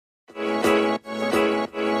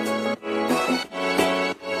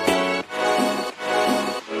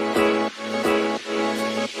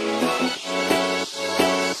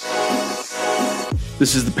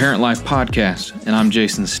This is the Parent Life Podcast, and I'm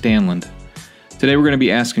Jason Stanland. Today we're going to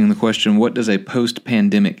be asking the question, what does a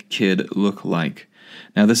post-pandemic kid look like?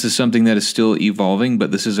 Now, this is something that is still evolving,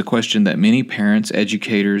 but this is a question that many parents,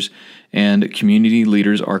 educators, and community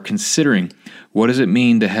leaders are considering. What does it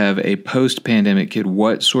mean to have a post-pandemic kid?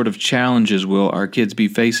 What sort of challenges will our kids be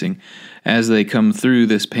facing as they come through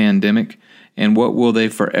this pandemic? And what will they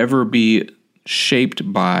forever be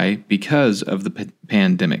shaped by because of the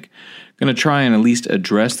pandemic? I'm going to try and at least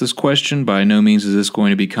address this question. By no means is this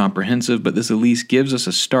going to be comprehensive, but this at least gives us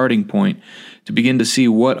a starting point to begin to see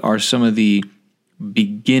what are some of the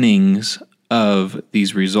beginnings of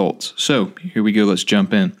these results. So here we go. Let's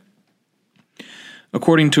jump in.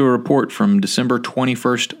 According to a report from December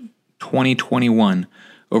 21st, 2021,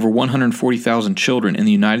 over 140,000 children in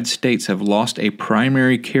the United States have lost a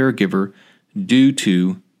primary caregiver due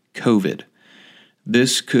to COVID.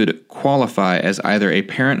 This could qualify as either a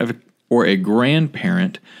parent or a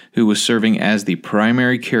grandparent who was serving as the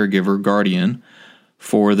primary caregiver guardian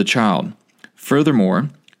for the child. Furthermore,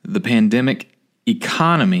 the pandemic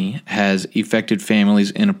economy has affected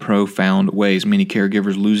families in profound ways, many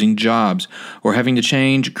caregivers losing jobs or having to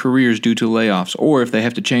change careers due to layoffs, or if they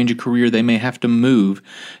have to change a career, they may have to move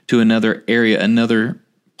to another area, another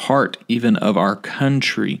part even of our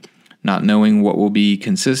country, not knowing what will be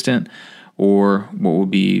consistent or what will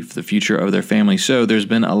be the future of their family. So there's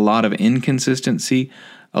been a lot of inconsistency,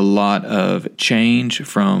 a lot of change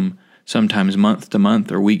from sometimes month to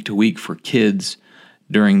month or week to week for kids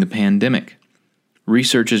during the pandemic.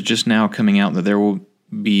 Research is just now coming out that there will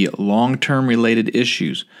be long-term related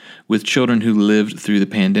issues with children who lived through the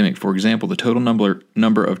pandemic. For example, the total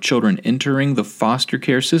number of children entering the foster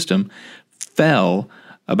care system fell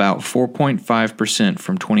about 4.5%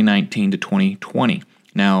 from 2019 to 2020.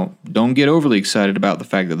 Now, don't get overly excited about the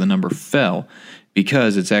fact that the number fell,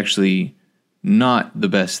 because it's actually not the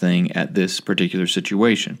best thing at this particular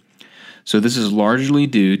situation. So this is largely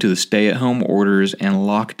due to the stay-at-home orders and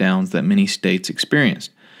lockdowns that many states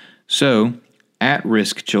experienced. So,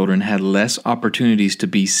 at-risk children had less opportunities to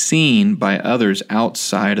be seen by others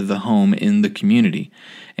outside of the home in the community.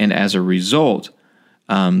 And as a result,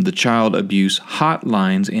 the child abuse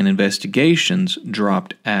hotlines and investigations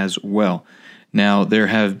dropped as well. Now, there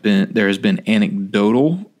has been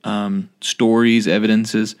anecdotal stories,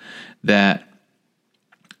 evidences that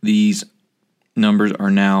these numbers are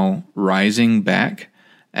now rising back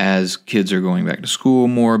as kids are going back to school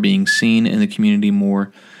more, being seen in the community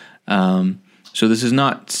more. So this is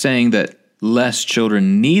not saying that less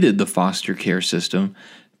children needed the foster care system,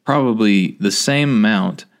 probably the same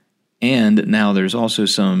amount. And now there's also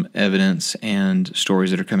some evidence and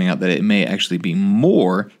stories that are coming out that it may actually be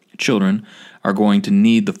more children are going to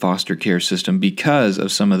need the foster care system because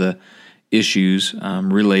of some of the issues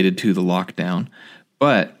related to the lockdown.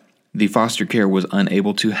 But the foster care was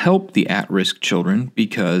unable to help the at-risk children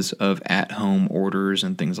because of at-home orders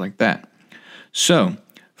and things like that. So,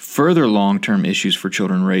 further long-term issues for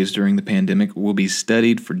children raised during the pandemic will be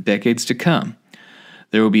studied for decades to come.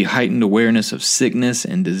 There will be heightened awareness of sickness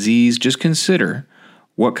and disease. Just consider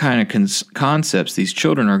what kind of concepts these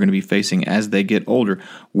children are going to be facing as they get older.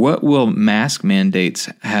 What will mask mandates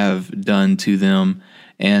have done to them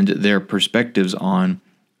and their perspectives on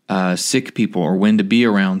sick people or when to be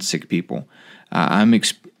around sick people? I'm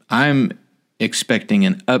expecting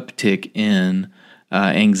an uptick in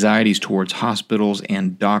anxieties towards hospitals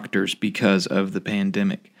and doctors because of the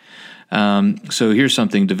pandemic. So here's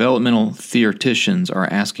something. Developmental theoreticians are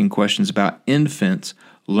asking questions about infants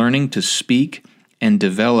learning to speak and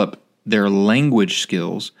develop their language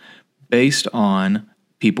skills based on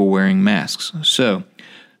people wearing masks. So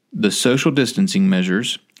the social distancing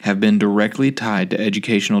measures have been directly tied to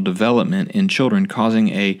educational development in children,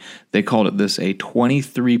 causing they called it this, a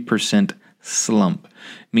 23% slump,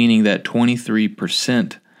 meaning that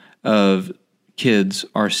 23% of kids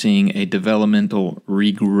are seeing a developmental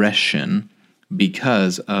regression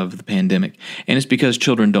because of the pandemic. And it's because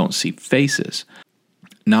children don't see faces.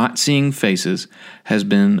 Not seeing faces has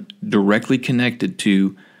been directly connected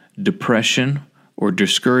to depression or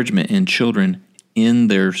discouragement in children in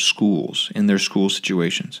their schools, in their school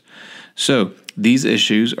situations. So these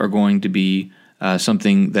issues are going to be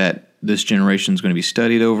something that this generation is going to be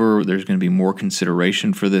studied over. There's going to be more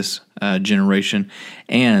consideration for this generation,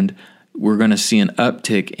 and we're going to see an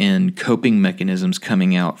uptick in coping mechanisms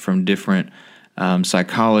coming out from different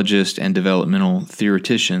psychologists and developmental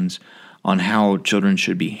theoreticians on how children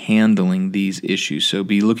should be handling these issues. So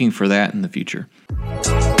be looking for that in the future.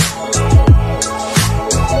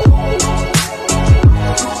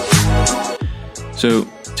 So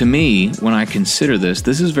to me, when I consider this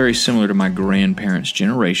is very similar to my grandparents'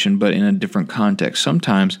 generation, but in a different context.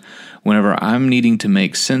 Sometimes whenever I'm needing to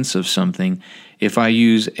make sense of something, if I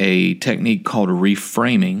use a technique called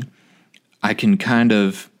reframing, I can kind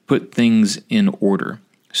of put things in order.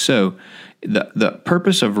 So the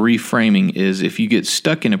purpose of reframing is if you get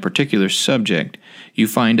stuck in a particular subject, you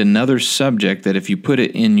find another subject that if you put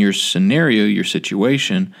it in your scenario, your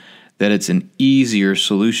situation, that it's an easier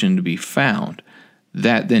solution to be found.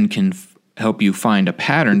 That then can help you find a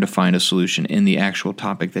pattern to find a solution in the actual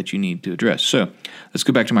topic that you need to address. So let's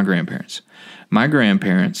go back to my grandparents. My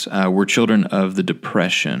grandparents were children of the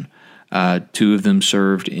Depression. Two of them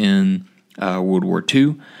served in World War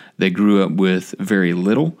II. They grew up with very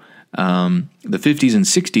little. The 50s and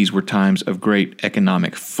 60s were times of great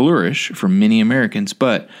economic flourish for many Americans,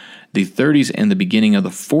 but the 30s and the beginning of the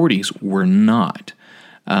 40s were not.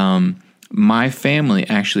 My family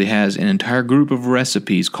actually has an entire group of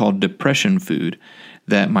recipes called Depression food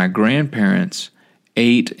that my grandparents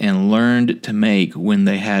ate and learned to make when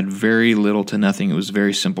they had very little to nothing. It was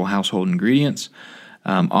very simple household ingredients,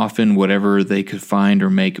 often whatever they could find or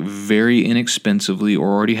make very inexpensively or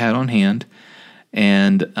already had on hand.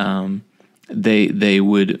 And they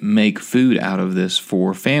would make food out of this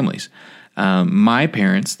for families. My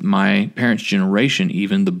parents' generation,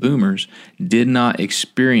 even the boomers, did not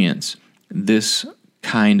experience this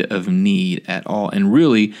kind of need at all. And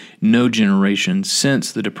really, no generation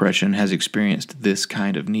since the Depression has experienced this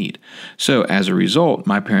kind of need. So as a result,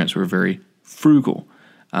 my parents were very frugal.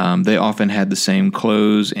 They often had the same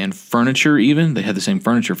clothes and furniture even. They had the same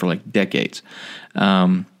furniture for like decades.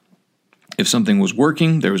 If something was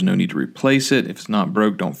working, there was no need to replace it. If it's not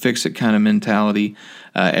broke, don't fix it kind of mentality.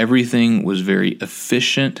 Everything was very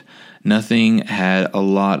efficient. Nothing had a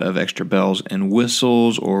lot of extra bells and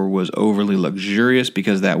whistles or was overly luxurious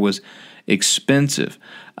because that was expensive.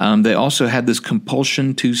 They also had this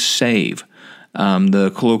compulsion to save.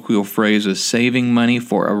 The colloquial phrase is saving money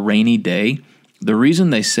for a rainy day. The reason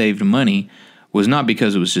they saved money was not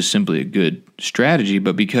because it was just simply a good strategy,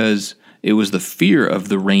 but because it was the fear of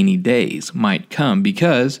the rainy days might come,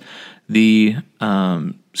 because the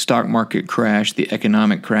stock market crash, the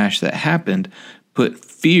economic crash that happened, put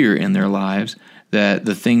fear in their lives that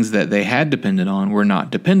the things that they had depended on were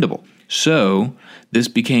not dependable. So this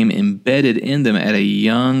became embedded in them at a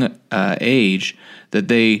young age that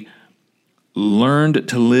they learned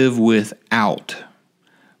to live without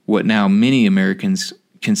what now many Americans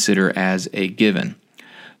consider as a given.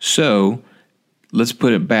 So let's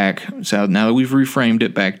put it back. So now that we've reframed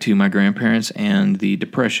it back to my grandparents and the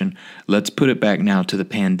Depression, let's put it back now to the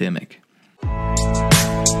pandemic.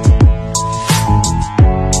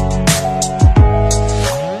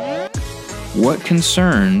 What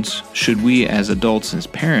concerns should we as adults and as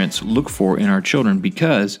parents look for in our children?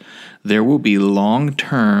 Because there will be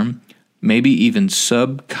long-term, maybe even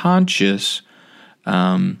subconscious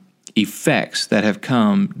effects that have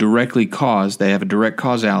come directly caused, they have a direct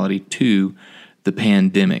causality to the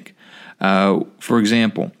pandemic. For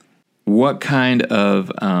example, what kind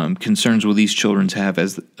of concerns will these children have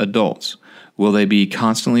as adults? Will they be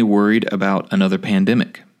constantly worried about another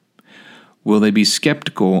pandemic? Will they be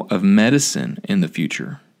skeptical of medicine in the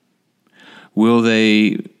future? Will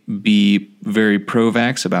they be very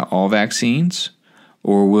pro-vax about all vaccines?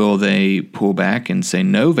 Or will they pull back and say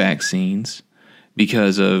no vaccines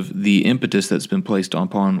because of the impetus that's been placed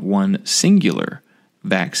upon one singular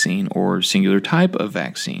vaccine or singular type of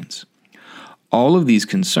vaccines? All of these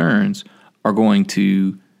concerns are going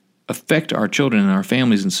to affect our children and our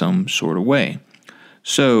families in some sort of way.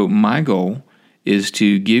 So my goal is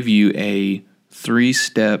to give you a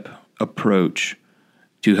 3-step approach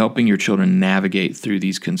to helping your children navigate through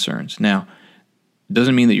these concerns. Now, it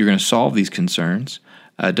doesn't mean that you're going to solve these concerns.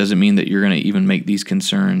 It doesn't mean that you're going to even make these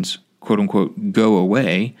concerns, quote unquote, go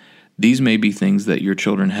away. These may be things that your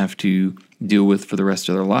children have to deal with for the rest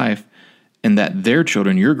of their life, and that their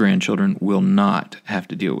children, your grandchildren, will not have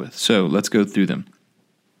to deal with. So let's go through them.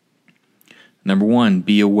 Number 1,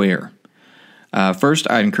 be aware. First,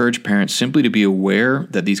 I'd encourage parents simply to be aware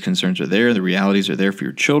that these concerns are there, the realities are there for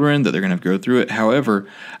your children, that they're going to go through it. However,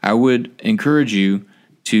 I would encourage you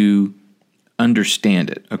to understand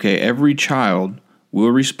it. Okay, every child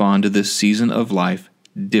will respond to this season of life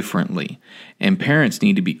differently, and parents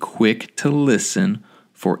need to be quick to listen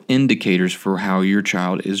for indicators for how your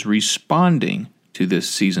child is responding to this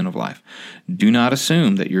season of life. Do not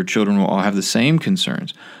assume that your children will all have the same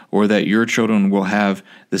concerns, or that your children will have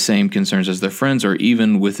the same concerns as their friends, or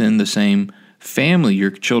even within the same family,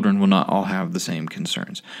 your children will not all have the same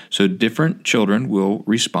concerns. So different children will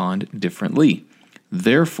respond differently.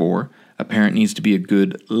 Therefore, A parent needs to be a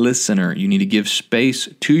good listener. You need to give space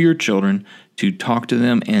to your children to talk to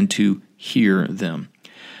them and to hear them.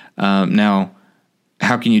 Now,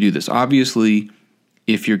 how can you do this? Obviously,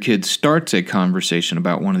 if your kid starts a conversation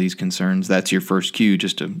about one of these concerns, that's your first cue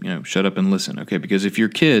just to, shut up and listen, okay? Because if your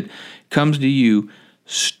kid comes to you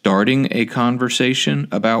starting a conversation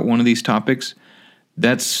about one of these topics,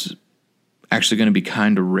 that's actually going to be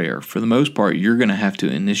kind of rare. For the most part, you're going to have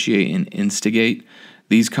to initiate and instigate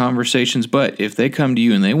these conversations. But if they come to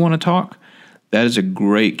you and they want to talk, that is a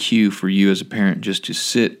great cue for you as a parent just to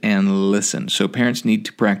sit and listen. So parents need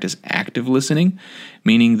to practice active listening,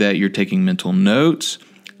 meaning that you're taking mental notes,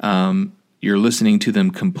 you're listening to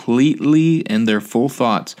them completely in their full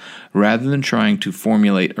thoughts, rather than trying to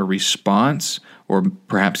formulate a response or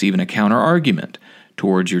perhaps even a counter argument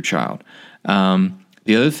towards your child.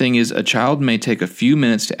 The other thing is a child may take a few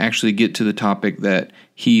minutes to actually get to the topic that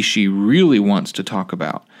she really wants to talk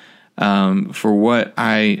about. For what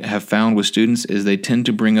I have found with students is they tend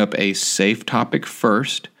to bring up a safe topic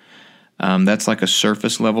first. That's like a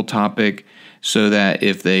surface level topic, so that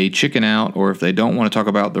if they chicken out or if they don't want to talk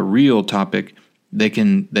about the real topic, they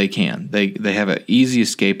can. They have an easy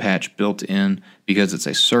escape hatch built in because it's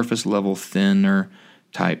a surface level, thinner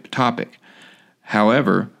type topic.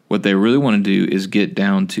 However, what they really want to do is get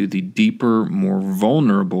down to the deeper, more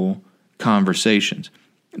vulnerable conversations.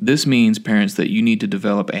 This means, parents, that you need to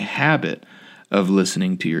develop a habit of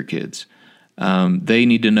listening to your kids. They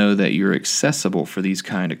need to know that you're accessible for these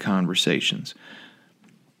kind of conversations.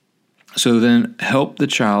 So then help the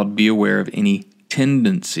child be aware of any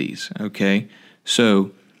tendencies, okay?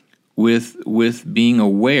 So with being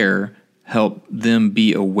aware, help them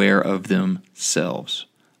be aware of themselves,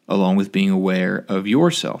 along with being aware of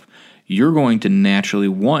yourself. You're going to naturally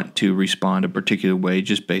want to respond a particular way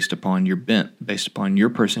just based upon your bent, based upon your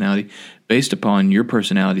personality, based upon your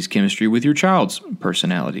personality's chemistry with your child's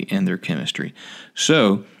personality and their chemistry.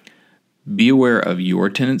 So be aware of your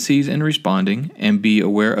tendencies in responding and be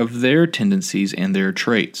aware of their tendencies and their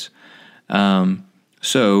traits. For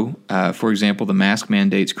example, the mask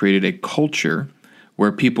mandates created a culture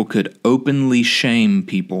where people could openly shame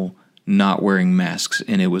people not wearing masks,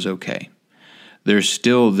 and it was okay. There's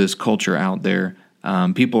still this culture out there.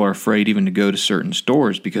 People are afraid even to go to certain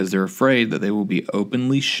stores because they're afraid that they will be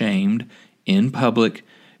openly shamed in public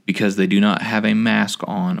because they do not have a mask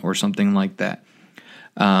on or something like that.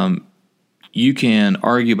 You can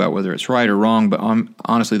argue about whether it's right or wrong, but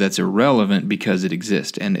honestly, that's irrelevant because it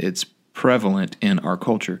exists and it's prevalent in our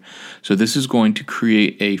culture. So this is going to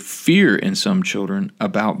create a fear in some children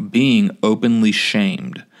about being openly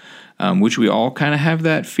shamed. Which we all kind of have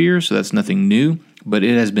that fear, so that's nothing new, but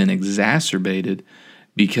it has been exacerbated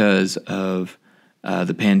because of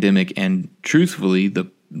the pandemic and, truthfully,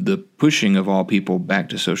 the pushing of all people back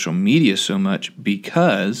to social media so much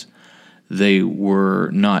because they were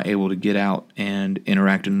not able to get out and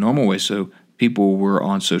interact in a normal way. So people were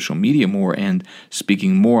on social media more and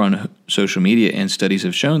speaking more on social media, and studies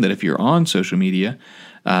have shown that if you're on social media,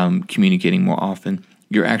 communicating more often,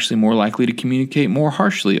 you're actually more likely to communicate more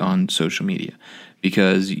harshly on social media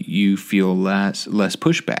because you feel less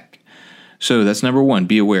pushback. So that's number one,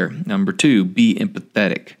 be aware. Number two, be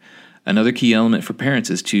empathetic. Another key element for parents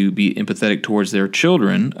is to be empathetic towards their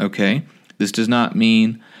children, okay? This does not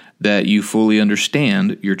mean that you fully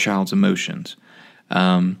understand your child's emotions.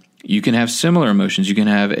 You can have similar emotions. You can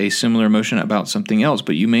have a similar emotion about something else,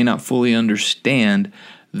 but you may not fully understand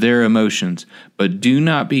their emotions. But do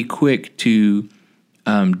not be quick to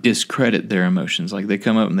discredit their emotions. Like they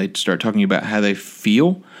come up and they start talking about how they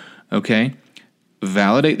feel, okay?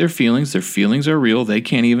 Validate their feelings. Their feelings are real. They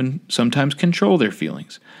can't even sometimes control their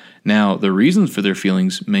feelings. Now, the reasons for their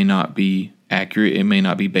feelings may not be accurate. It may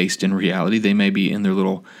not be based in reality. They may be in their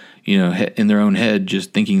little, in their own head,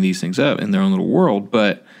 just thinking these things up in their own little world.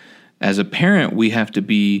 But as a parent, we have to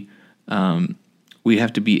be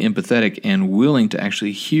empathetic and willing to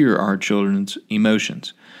actually hear our children's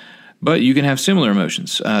emotions. But you can have similar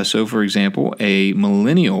emotions. So, for example, a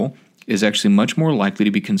millennial is actually much more likely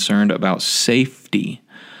to be concerned about safety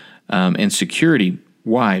and security.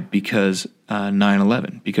 Why? Because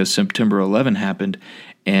 9/11. Because September 11 happened,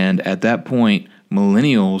 and at that point,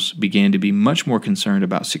 millennials began to be much more concerned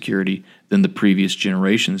about security than the previous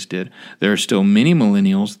generations did. There are still many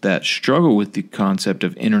millennials that struggle with the concept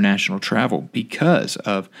of international travel because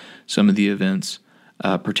of some of the events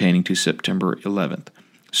pertaining to September 11th.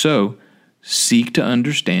 So, seek to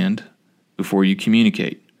understand before you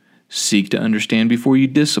communicate. Seek to understand before you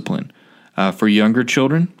discipline. For younger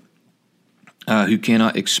children who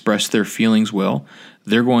cannot express their feelings well,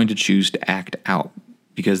 they're going to choose to act out.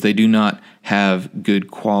 because they do not have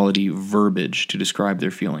good quality verbiage to describe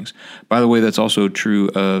their feelings. By the way, that's also true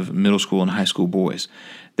of middle school and high school boys.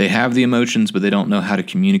 They have the emotions, but they don't know how to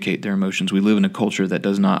communicate their emotions. We live in a culture that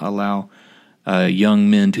does not allow young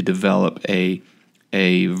men to develop a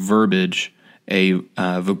verbiage, a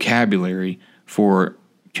vocabulary for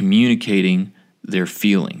communicating their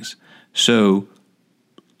feelings. So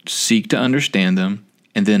seek to understand them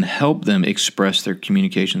and then help them express their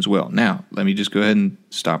communications well. Now, let me just go ahead and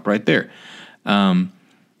stop right there.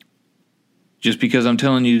 Just because I'm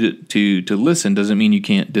telling you to listen doesn't mean you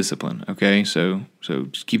can't discipline, okay? So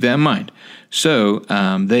just keep that in mind. So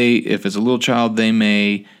if it's a little child, they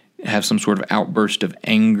may have some sort of outburst of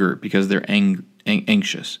anger because they're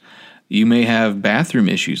anxious. You may have bathroom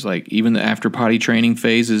issues, like even the after potty training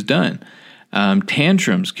phase is done.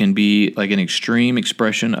 Tantrums can be like an extreme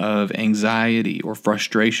expression of anxiety or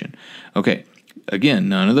frustration. Okay, again,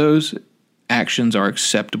 none of those actions are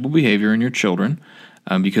acceptable behavior in your children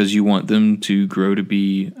because you want them to grow to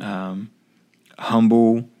be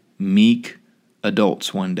humble, meek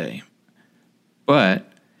adults one day.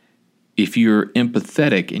 But if you're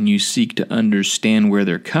empathetic and you seek to understand where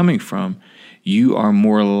they're coming from, you are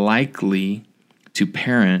more likely to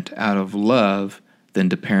parent out of love than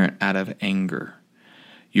to parent out of anger.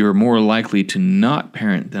 You're more likely to not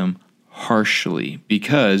parent them harshly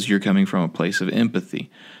because you're coming from a place of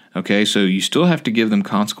empathy. Okay, so you still have to give them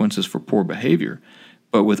consequences for poor behavior,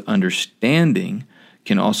 but with understanding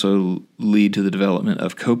can also lead to the development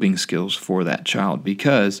of coping skills for that child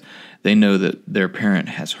because they know that their parent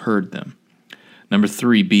has heard them. Number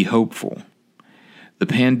 3, be hopeful. The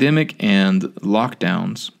pandemic and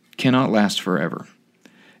lockdowns cannot last forever,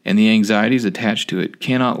 and the anxieties attached to it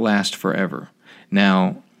cannot last forever.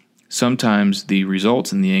 Now, sometimes the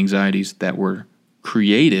results and the anxieties that were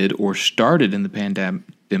created or started in the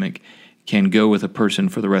pandemic can go with a person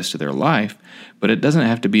for the rest of their life, but it doesn't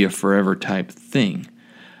have to be a forever type thing.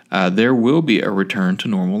 There will be a return to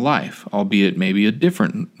normal life, albeit maybe a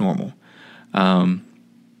different normal.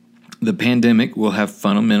 The pandemic will have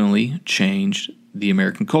fundamentally changed the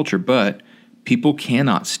American culture, but people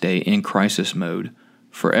cannot stay in crisis mode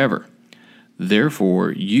forever.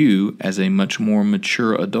 Therefore, you, as a much more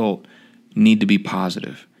mature adult, need to be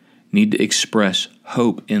positive, need to express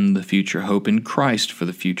hope in the future, hope in Christ for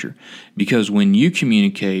the future. Because when you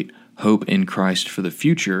communicate hope in Christ for the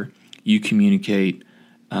future, you communicate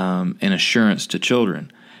an assurance to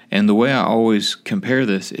children. And the way I always compare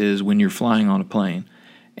this is when you're flying on a plane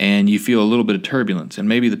and you feel a little bit of turbulence, and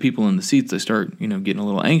maybe the people in the seats, they start, getting a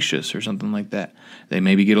little anxious or something like that. They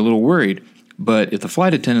maybe get a little worried. But if the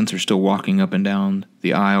flight attendants are still walking up and down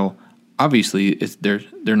the aisle, obviously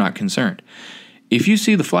they're not concerned. If you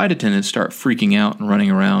see the flight attendants start freaking out and running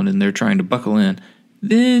around and they're trying to buckle in,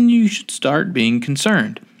 then you should start being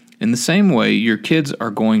concerned. In the same way, your kids are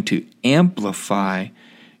going to amplify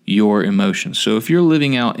your emotions. So if you're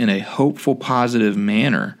living out in a hopeful, positive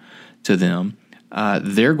manner to them,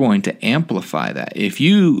 they're going to amplify that. If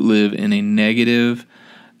you live in a negative,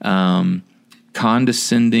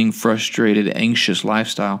 condescending, frustrated, anxious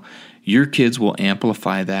lifestyle, your kids will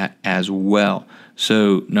amplify that as well.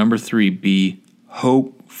 So, number 3, be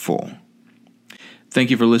hopeful. Thank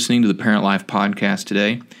you for listening to the Parent Life Podcast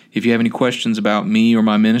today. If you have any questions about me or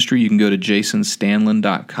my ministry, you can go to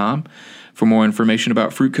jasonstanlin.com. For more information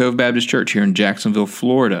about Fruit Cove Baptist Church here in Jacksonville,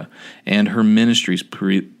 Florida, and her ministries,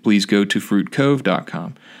 please go to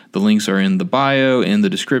fruitcove.com. The links are in the bio, in the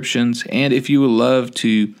descriptions, and if you would love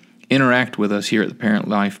to interact with us here at the Parent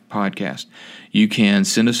Life Podcast, you can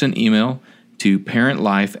send us an email to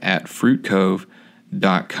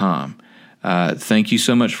parentlife@fruitcove.com. Thank you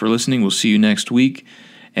so much for listening. We'll see you next week,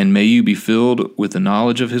 and may you be filled with the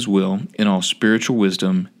knowledge of His will in all spiritual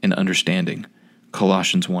wisdom and understanding.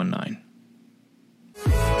 Colossians 1:9.